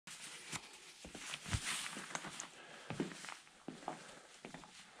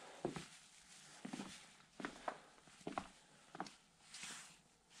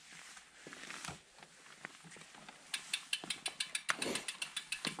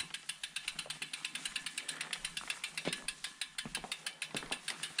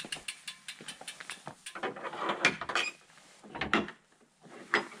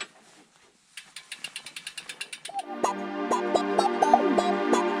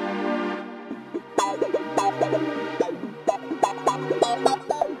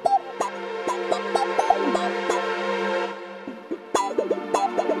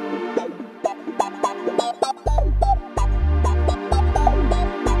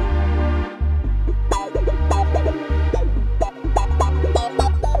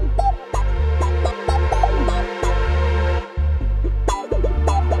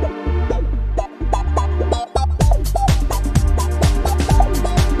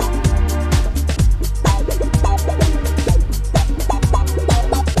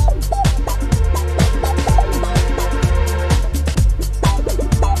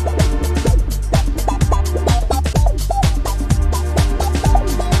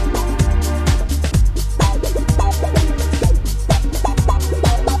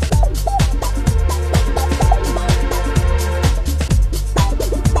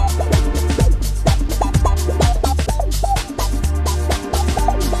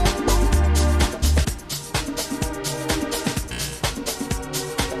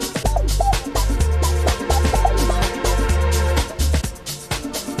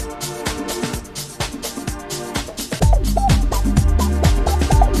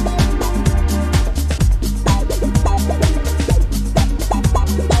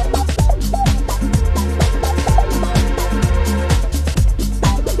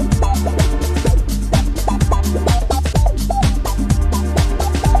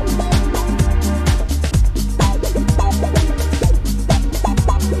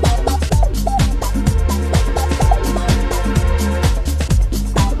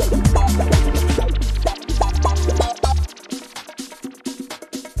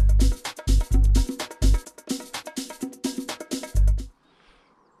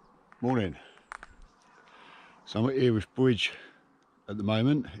Morning. So I'm at Earith Bridge at the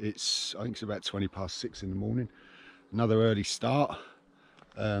moment. I think it's about 6:20 in the morning. Another early start.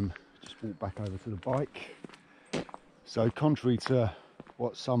 Just walked back over to the bike. So contrary to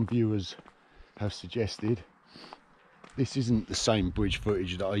what some viewers have suggested, this isn't the same bridge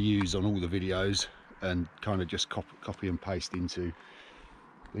footage that I use on all the videos and kind of just copy and paste into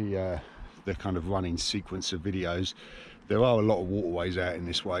the kind of running sequence of videos. There are a lot of waterways out in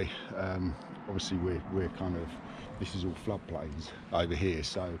this way. Obviously we're kind of, this is all floodplains over here,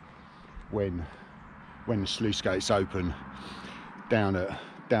 so when the sluice gates open down at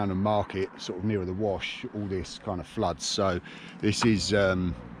Market, sort of nearer the wash, all this kind of floods. So this is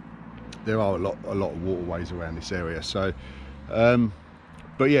there are a lot of waterways around this area. So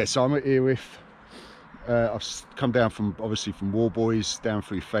but yeah, so I'm at Earith. I've come down obviously from Warboys, down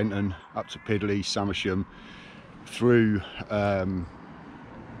through Fenton, up to Pidley, Somersham, through Colne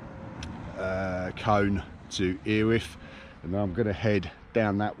to Earith, and then I'm going to head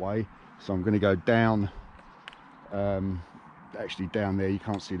down that way. So I'm going to go down, actually down there, you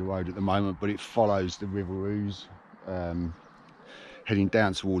can't see the road at the moment, but it follows the River Ouse, heading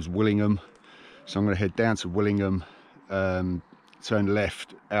down towards Willingham. So I'm going to head down to Willingham, turn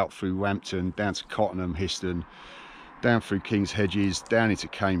left out through Rampton, down to Cottenham, Histon, down through King's Hedges, down into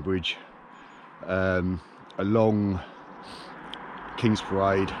Cambridge, along King's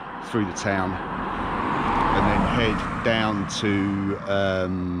Parade, through the town, and then head down to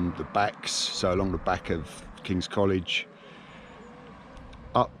the backs, so along the back of King's College,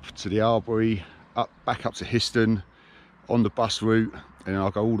 up to the Arbory, back up to Histon on the bus route, and then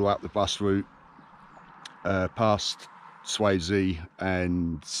I'll go all the way up the bus route, past Swavesey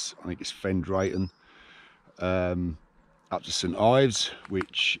and I think it's Drayton, up to St Ives,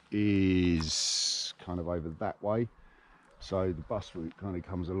 which is kind of over that way. So the bus route kind of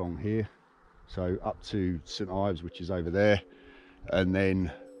comes along here, so up to St Ives, which is over there, and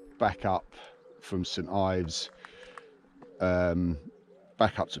then back up from St Ives,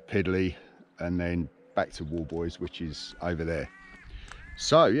 back up to Pidley, and then back to Warboys, which is over there.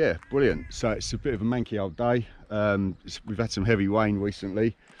 So yeah, brilliant. So it's a bit of a manky old day. We've had some heavy rain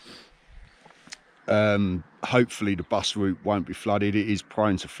recently. Hopefully the bus route won't be flooded. It is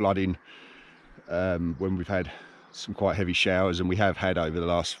prone to flooding when we've had some quite heavy showers, and we have had over the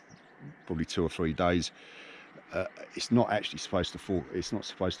last probably 2 or 3 days. It's not actually supposed to fall, it's not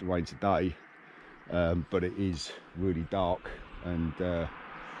supposed to rain today, but it is really dark, and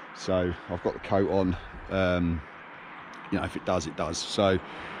so I've got the coat on. You know, if it does, it does. So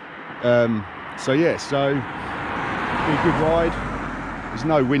so yeah, so be a good ride. There's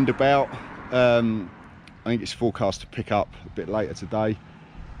no wind about. I think it's forecast to pick up a bit later today,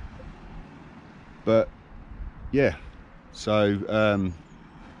 but yeah, so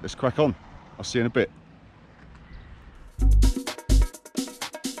let's crack on. I'll see you in a bit.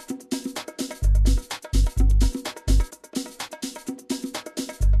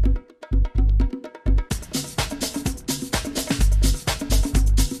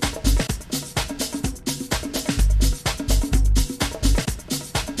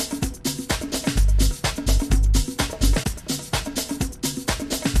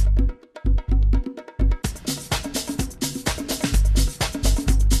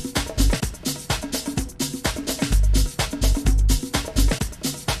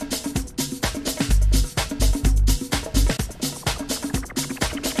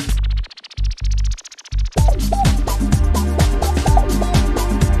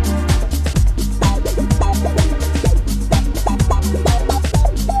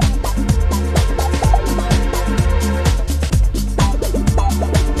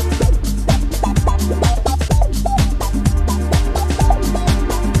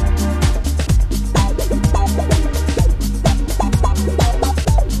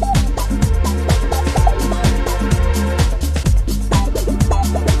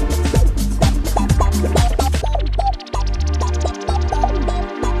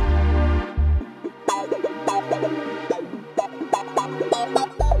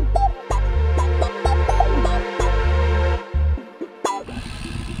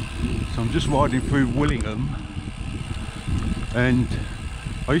 Just riding through Willingham, and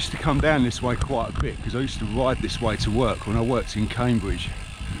I used to come down this way quite a bit because I used to ride this way to work when I worked in Cambridge,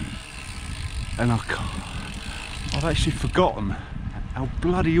 and I've actually forgotten how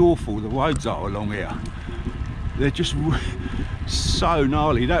bloody awful the roads are along here. They're just so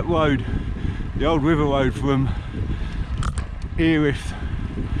gnarly. That road, the old river road from Earith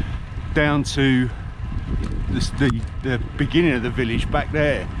down to the beginning of the village back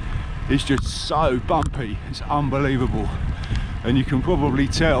there, it's just so bumpy. It's unbelievable, and you can probably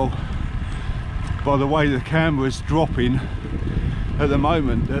tell by the way the camera's dropping at the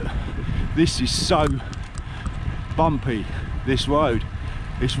moment that this is so bumpy, this road.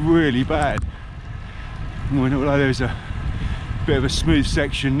 It's really bad. Although there's a bit of a smooth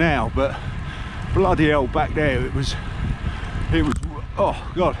section now, but bloody hell, back there it was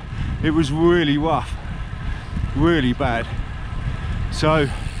oh god, it was really rough, really bad. So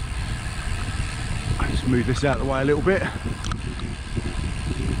let's move this out of the way a little bit.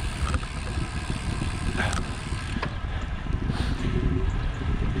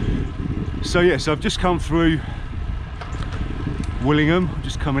 So yes, I've just come through Willingham,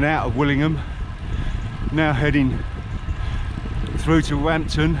 just coming out of Willingham, now heading through to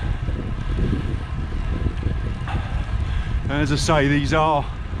Rampton. And as I say, these are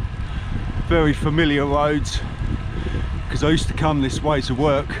very familiar roads because I used to come this way to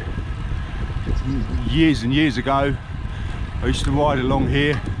work years and years ago. I used to ride along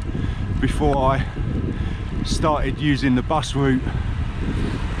here before I started using the bus route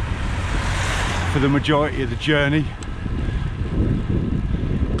for the majority of the journey,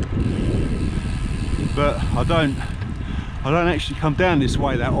 but I don't actually come down this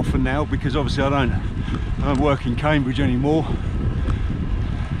way that often now because obviously I don't work in Cambridge anymore,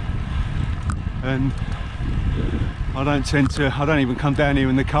 and I don't even come down here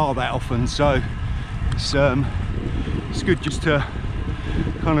in the car that often, so it's good just to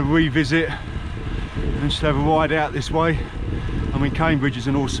kind of revisit and just have a ride out this way. I mean, Cambridge is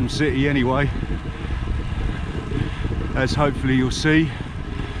an awesome city anyway, as hopefully you'll see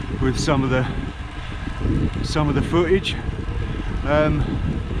with some of the footage.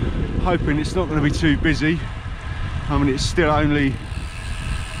 Hoping it's not going to be too busy. I mean, it's still only,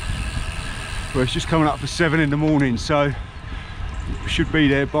 well, it's just coming up for 7 in the morning, so we should be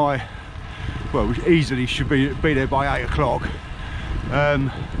there by, well, we easily should be there by 8 o'clock.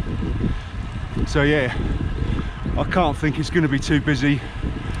 So yeah, I can't think it's going to be too busy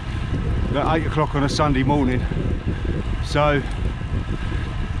at 8 o'clock on a Sunday morning. So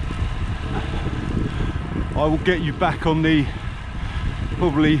I will get you back on the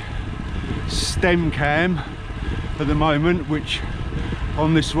probably stem cam at the moment, which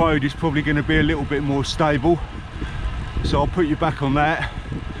on this road is probably going to be a little bit more stable, so I'll put you back on that.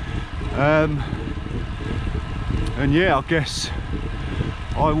 And yeah, I guess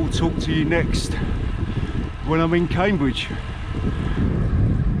I will talk to you next when I'm in Cambridge.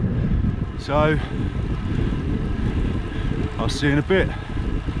 So I'll see you in a bit.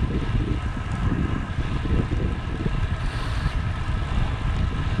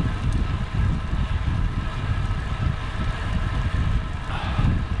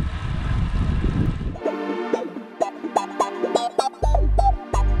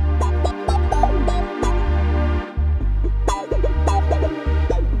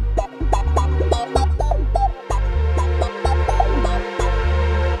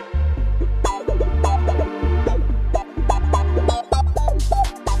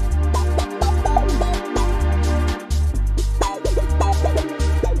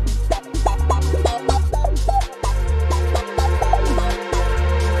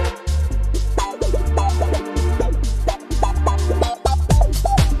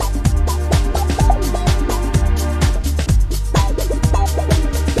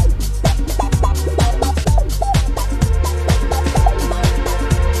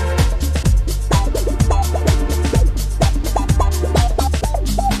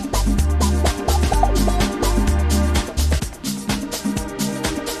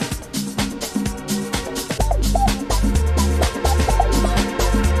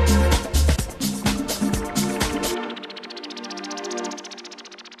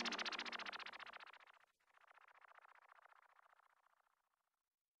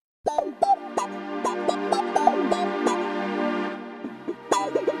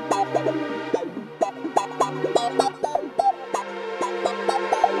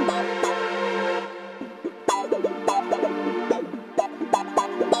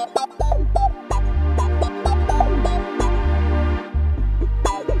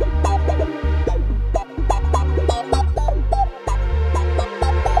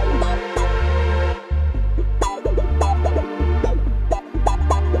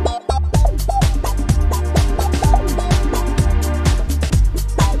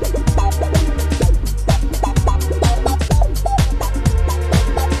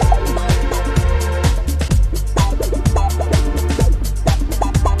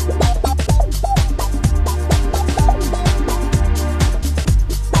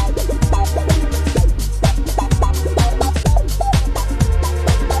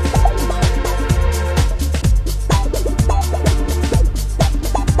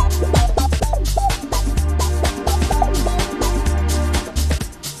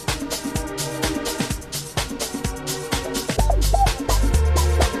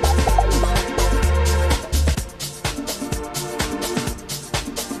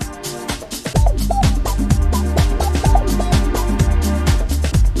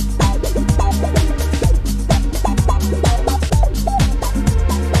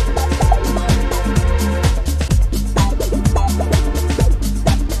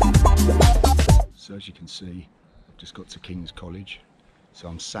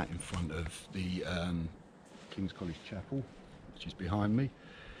 sat in front of the King's College Chapel, which is behind me.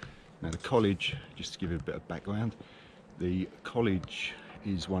 Now the college, just to give you a bit of background, the college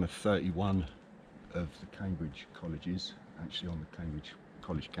is one of 31 of the Cambridge colleges, actually on the Cambridge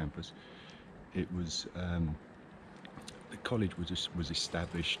College campus. It was the college was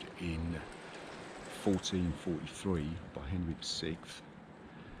established in 1443 by Henry VI,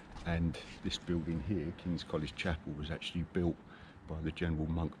 and this building here, King's College Chapel, was actually built by the general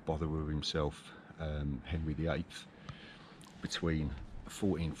monk botherer himself, Henry VIII, between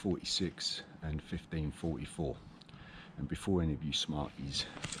 1446 and 1544. And before any of you smarties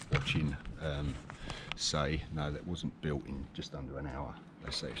watching say, no, that wasn't built in just under an hour,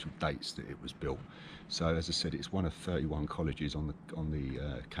 that's the actual dates that it was built. So as I said, it's one of 31 colleges on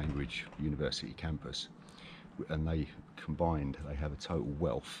the Cambridge University campus, and they combined, they have a total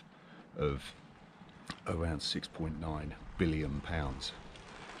wealth of around £6.9 billion.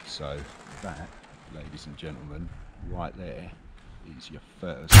 So that, ladies and gentlemen, right there is your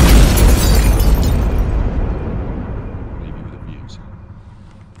first. Leave you with the views.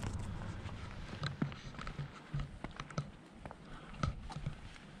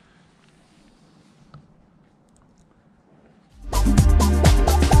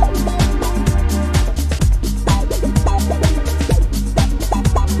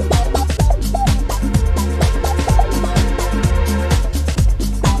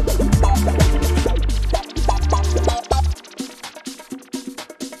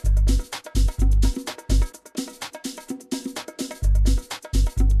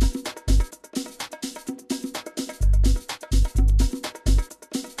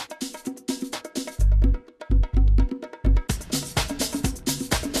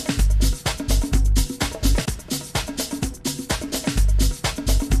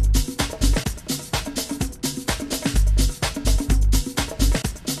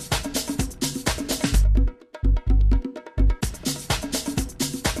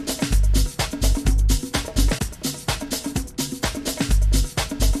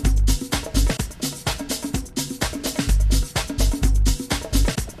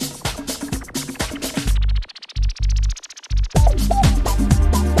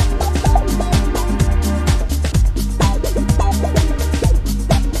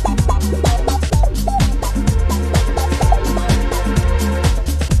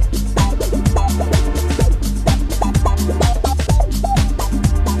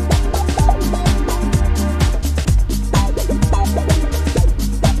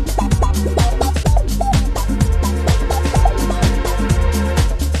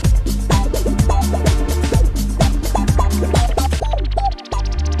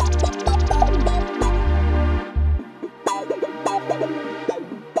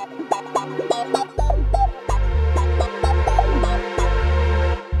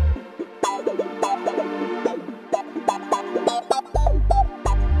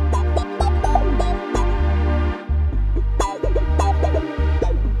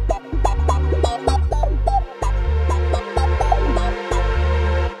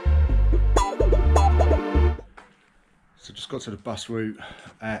 Got to the bus route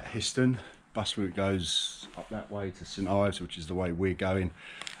at Histon. Bus route goes up that way to St Ives, which is the way we're going,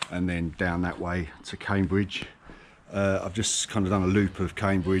 and then down that way to Cambridge. I've just kind of done a loop of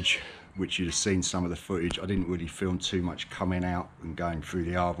Cambridge, which you'd have seen some of the footage. I didn't really film too much coming out and going through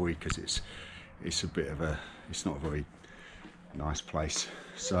the arbory because it's a bit of a, it's not a very nice place.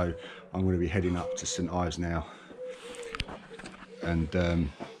 So I'm going to be heading up to St Ives now, and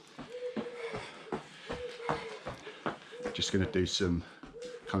just going to do some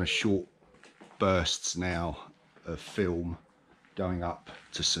kind of short bursts now of film going up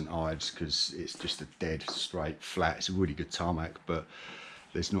to St Ives, because it's just a dead straight flat. It's a really good tarmac, but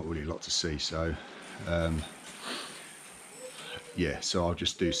there's not really a lot to see. So yeah, so I'll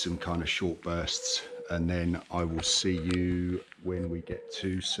just do some kind of short bursts, and then I will see you when we get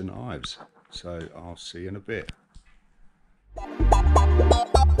to St Ives. So I'll see you in a bit.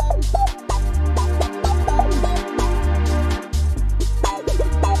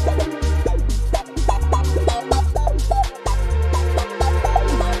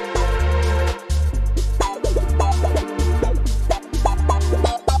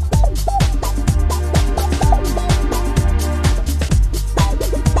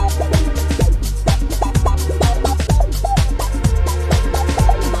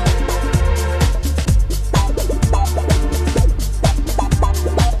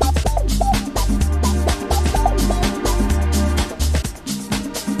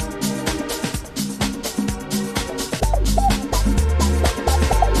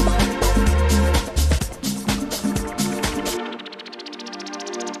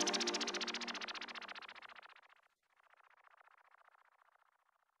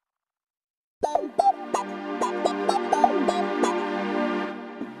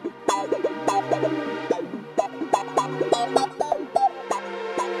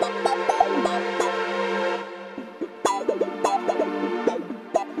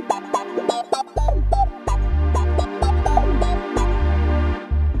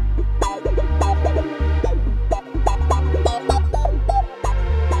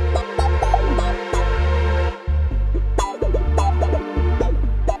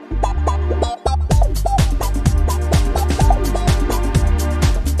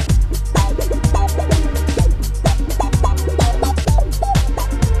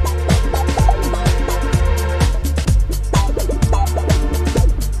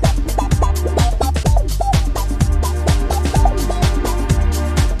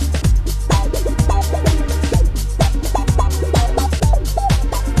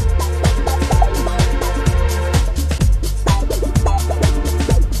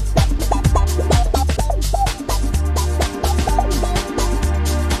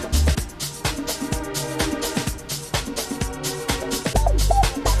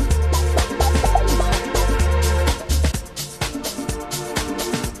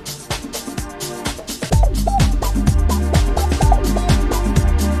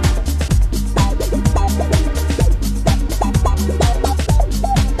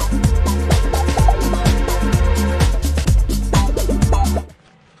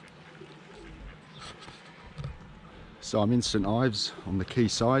 So I'm in St Ives on the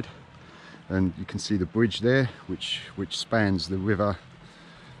quayside, and you can see the bridge there which spans the River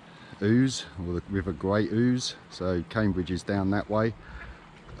Ouse, or the River Great Ouse. So Cambridge is down that way.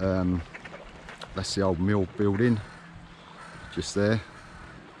 That's the old mill building just there,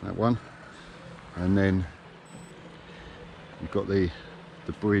 that one, and then you've got the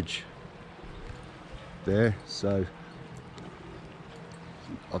bridge there. So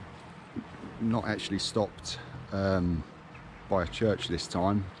I've not actually stopped by a church this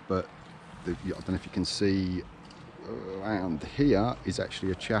time, but I don't know if you can see around here is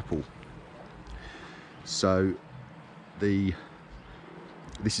actually a chapel. So this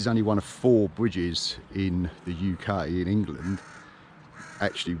is only one of 4 bridges in the UK, in England,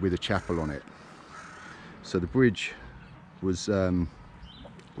 actually with a chapel on it. So the bridge was, or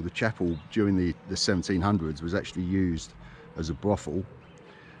the chapel during the 1700s was actually used as a brothel,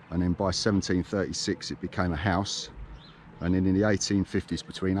 and then by 1736 it became a house, and then in the 1850s,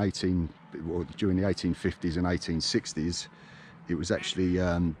 during the 1850s and 1860s, it was actually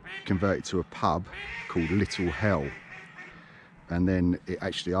converted to a pub called Little Hell, and then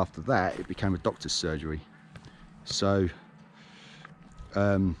after that it became a doctor's surgery. So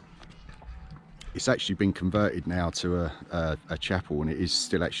it's actually been converted now to a chapel, and it is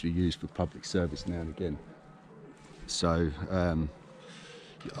still actually used for public service now and again. So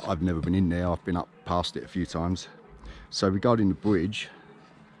I've never been in there, I've been up past it a few times. So regarding the bridge,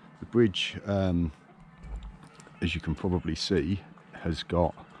 as you can probably see, has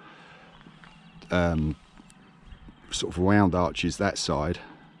got sort of round arches that side,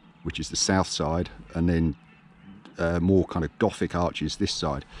 which is the south side, and then more kind of Gothic arches this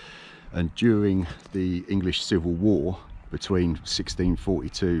side. And during the English Civil War between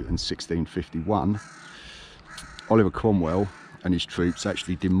 1642 and 1651, Oliver Cromwell and his troops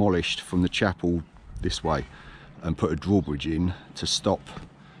actually demolished from the chapel this way and put a drawbridge in to stop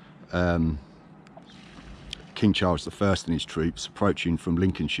King Charles I and his troops approaching from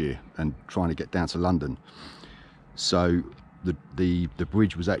Lincolnshire and trying to get down to London. So the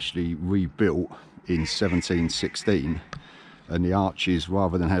bridge was actually rebuilt in 1716, and the arches,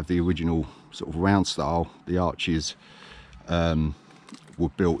 rather than have the original sort of round style, the arches were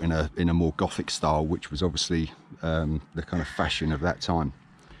built in a more Gothic style, which was obviously the kind of fashion of that time.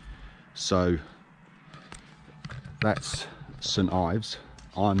 So that's St Ives.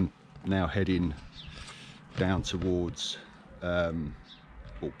 I'm now heading down towards,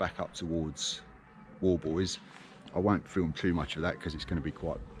 or back up towards Warboys. I won't film too much of that because it's going to be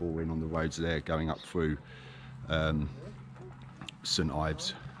quite boring on the roads there going up through St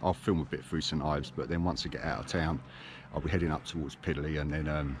Ives. I'll film a bit through St Ives, but then once I get out of town I'll be heading up towards Pidley, and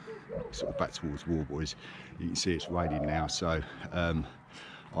then sort of back towards Warboys. You can see it's raining now, so I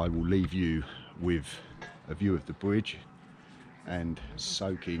will leave you with a view of the bridge and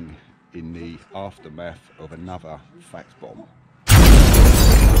soaking in the aftermath of another fact bomb.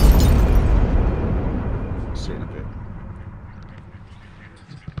 See you in a bit.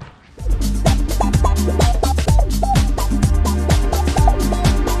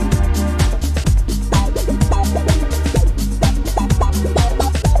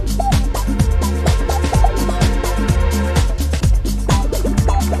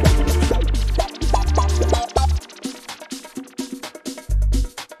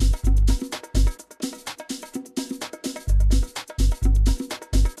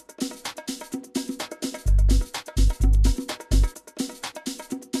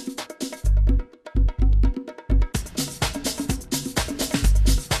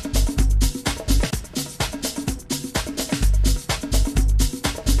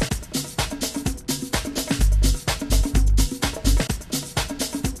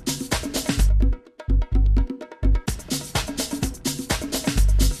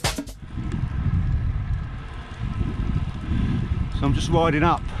 So I'm just riding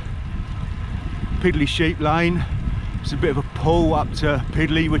up Pidley Sheep Lane. It's a bit of a pull up to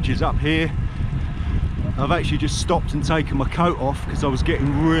Pidley, which is up here. I've actually just stopped and taken my coat off because I was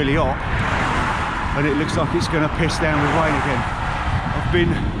getting really hot, and it looks like it's going to piss down with rain again. I've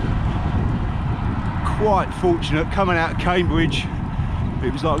been quite fortunate coming out of Cambridge.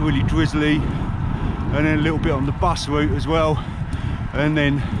 It was like really drizzly, and then a little bit on the bus route as well, and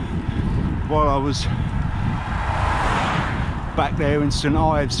then while I was back there in St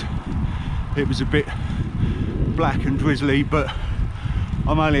Ives it was a bit black and drizzly, but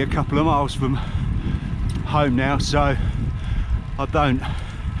I'm only a couple of miles from home now, so I don't,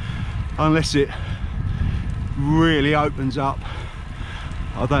 unless it really opens up,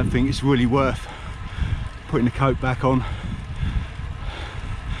 I don't think it's really worth putting the coat back on.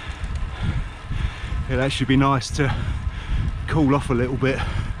 It'd actually be nice to cool off a little bit.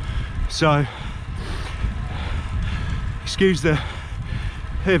 So excuse the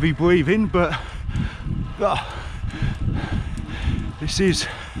heavy breathing, but this is,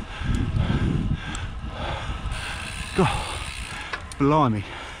 God, blimey.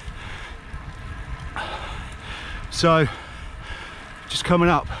 So just coming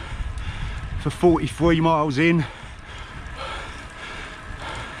up for 43 miles in.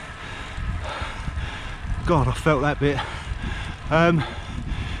 God, I felt that bit.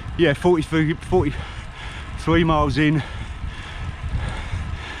 Yeah, 43 miles in.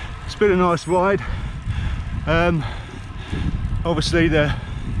 It's been a nice ride. Obviously the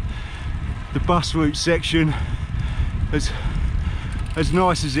bus route section, as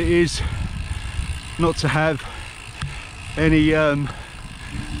nice as it is not to have any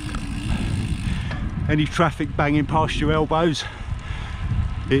traffic banging past your elbows,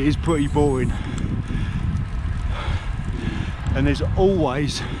 it is pretty boring. And there's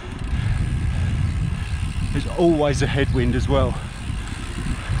always a headwind as well.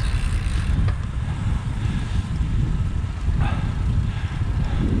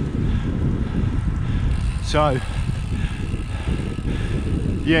 So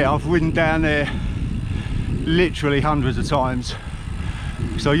yeah, I've ridden down there literally hundreds of times,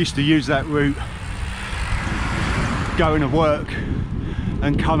 because I used to use that route going to work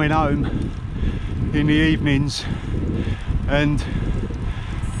and coming home in the evenings, and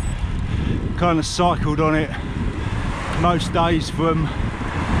kind of cycled on it most days from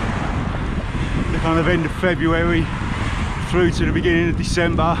the kind of end of February through to the beginning of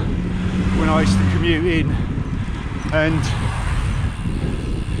December, when I used to commute in. And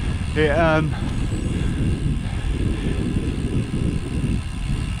it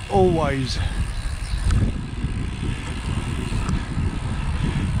always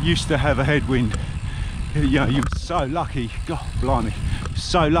used to have a headwind. You know, you were so lucky, God blimey,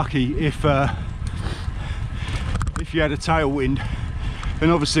 so lucky if you had a tailwind. And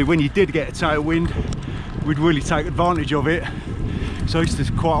obviously when you did get a tailwind, we'd really take advantage of it. So I used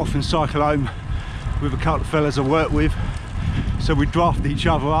to quite often cycle home with a couple of fellas I work with, so we'd draft each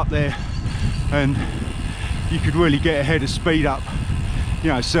other up there, and you could really get ahead of speed up, you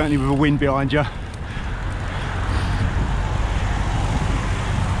know, certainly with a wind behind you.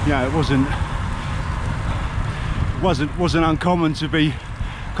 You know, it wasn't uncommon to be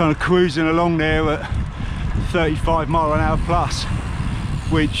kind of cruising along there at 35 mile an hour plus,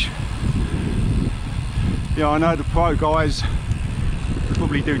 which, you know, I know the pro guys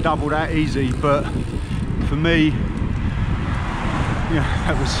probably do double that easy, but for me, you know,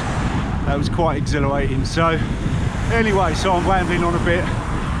 that was quite exhilarating. So anyway, so I'm rambling on a bit.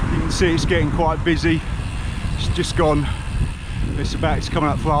 You can see it's getting quite busy. It's just gone, it's coming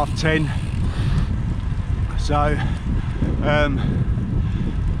up for 10:30. So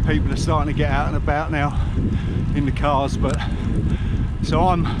people are starting to get out and about now in the cars, but so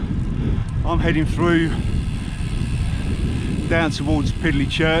I'm heading through down towards Pidley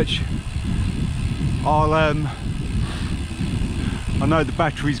Church. I know the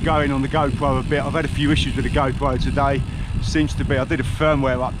battery's going on the GoPro a bit. I've had a few issues with the GoPro today. Seems to be, I did a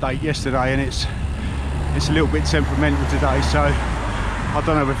firmware update yesterday, and it's a little bit temperamental today, so I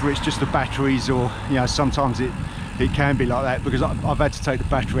don't know whether it's just the batteries, or, you know, sometimes it can be like that, because I've had to take the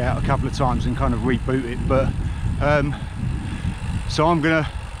battery out a couple of times and kind of reboot it. But so I'm gonna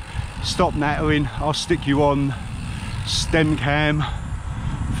stop nattering. I'll stick you on stem cam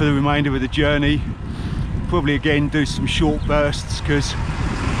for the remainder of the journey. Probably again do some short bursts, because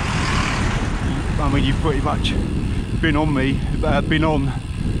I mean, you've pretty much been on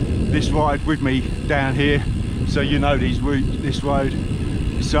this ride with me down here, so you know this road.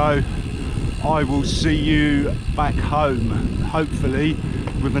 So I will see you back home, hopefully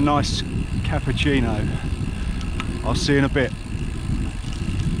with a nice cappuccino. I'll see you in a bit.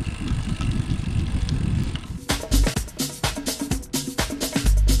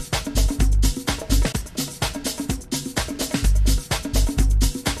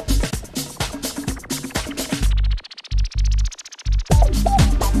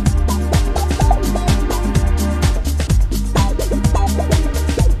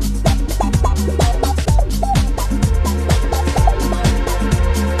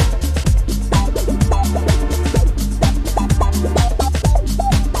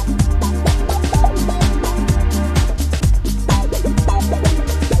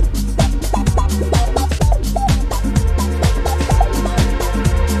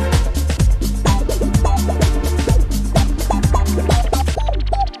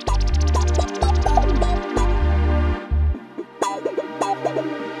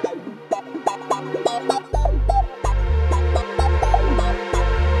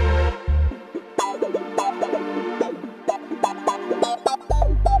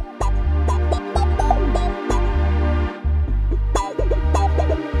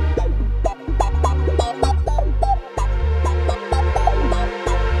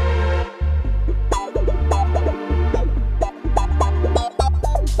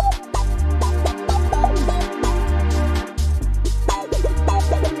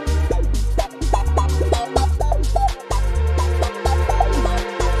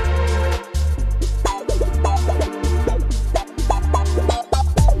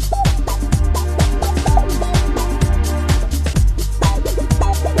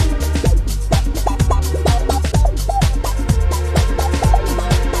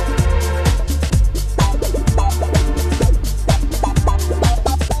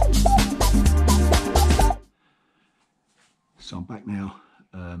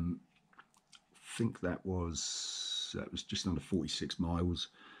 I think that was just under 46 miles.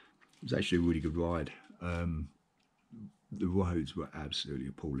 It was actually a really good ride. The roads were absolutely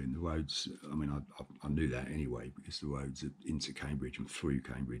appalling. The roads, I mean, I knew that anyway, because the roads are into Cambridge and through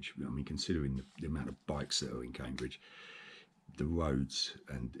Cambridge. I mean, considering the amount of bikes that are in Cambridge, the roads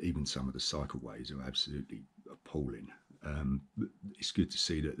and even some of the cycleways are absolutely appalling. It's good to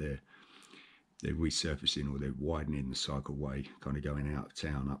see that they're resurfacing, or they're widening the cycleway, kind of going out of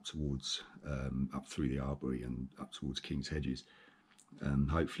town up towards up through the Arbory and up towards King's Hedges.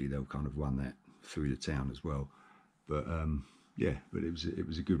 Hopefully they'll kind of run that through the town as well. But yeah, but it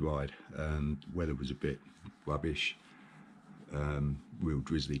was a good ride. Weather was a bit rubbish, real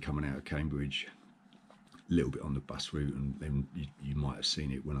drizzly coming out of Cambridge, a little bit on the bus route, and then you might have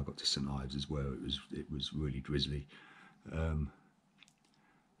seen it when I got to St Ives as well. It was really drizzly.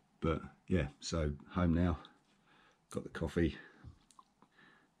 But yeah, so home now, got the coffee.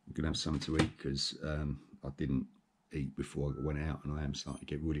 I'm gonna have something to eat, because I didn't eat before I went out, and I am starting to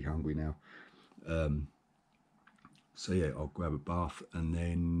get really hungry now. So yeah, I'll grab a bath, and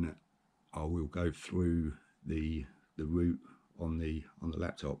then I will go through the route on the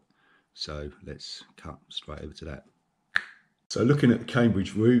laptop. So let's cut straight over to that. So looking at the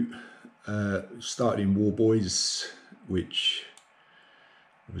Cambridge route, started in Warboys, which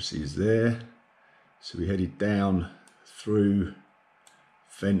obviously is there. So we headed down through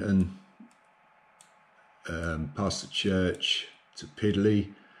Fenton, past the church to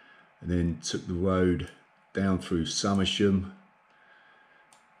Pidley, and then took the road down through Somersham,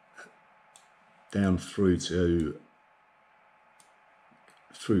 down through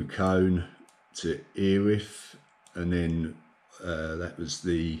Colne to Earith, and then that was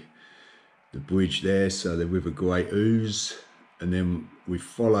the bridge there, so the River Great Ouse, and then we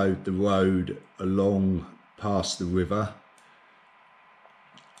followed the road along past the river,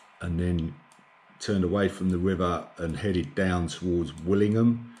 and then turned away from the river and headed down towards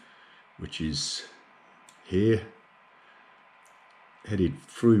Willingham, which is here. Headed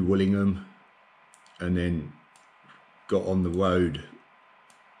through Willingham, and then got on the road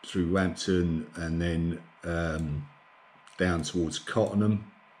through Rampton, and then down towards Cottenham.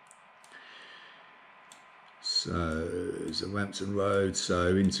 So there's a Rampton road,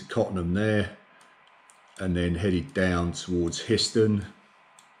 so into Cottenham there, and then headed down towards Histon.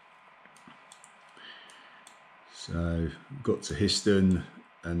 So got to Histon,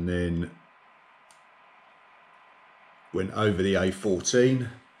 and then went over the A14,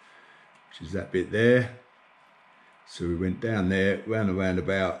 which is that bit there. So we went down there, round a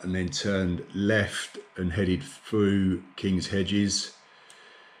roundabout, and then turned left and headed through King's Hedges,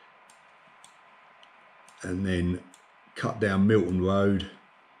 and then cut down Milton Road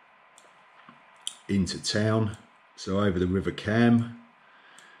into town. So over the River Cam,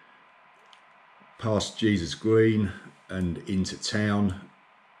 past Jesus Green and into town,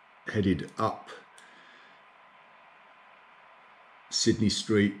 headed up Sydney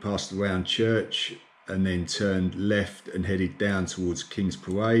Street past the Round Church, and then turned left and headed down towards King's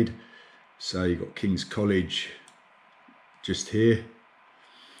Parade. So you've got King's College just here,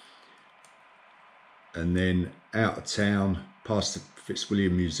 and then out of town past the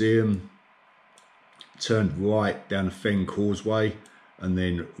Fitzwilliam Museum, turned right down the Fen Causeway, and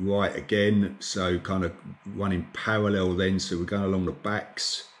then right again, so kind of running parallel then, so we're going along the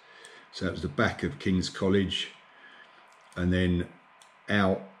backs. So that was the back of King's College, and then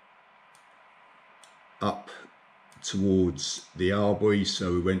out up towards the Arbory.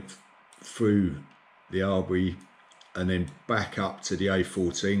 So we went through the Arbory and then back up to the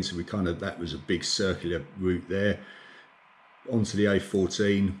A14, so we kind of, that was a big circular route there, onto the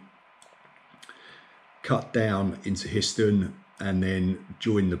A14, cut down into Histon, and then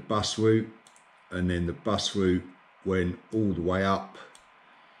joined the bus route, and then the bus route went all the way up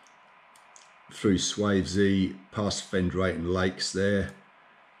through Swavesey, past Drayton Lakes there,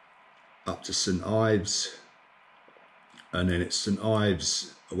 up to St Ives, and then at St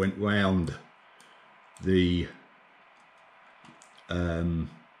Ives I went round the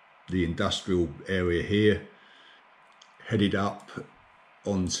industrial area here, headed up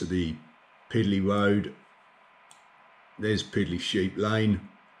onto the Pidley Road. There's Pidley Sheep Lane,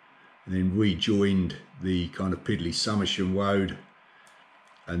 and then rejoined the kind of Pidley Somersham Road,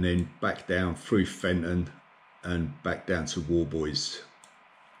 and then back down through Fenton and back down to Warboys.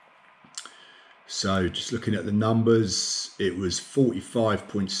 So just looking at the numbers, it was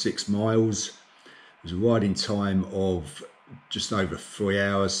 45.6 miles. It was a riding time of just over 3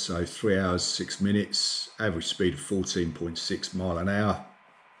 hours, so 3 hours 6 minutes, average speed of 14.6 mile an hour,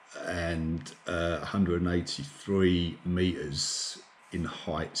 and 183 meters in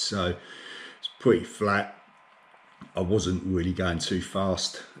height, so it's pretty flat. I wasn't really going too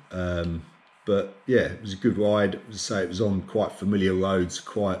fast, but yeah, it was a good ride. As I say, it was on quite familiar roads,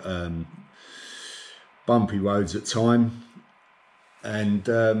 quite bumpy roads at time, and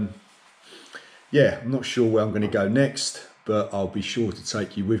yeah, I'm not sure where I'm going to go next, but I'll be sure to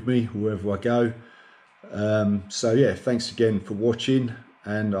take you with me wherever I go. So yeah, thanks again for watching,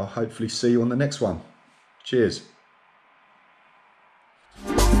 and I'll hopefully see you on the next one. Cheers.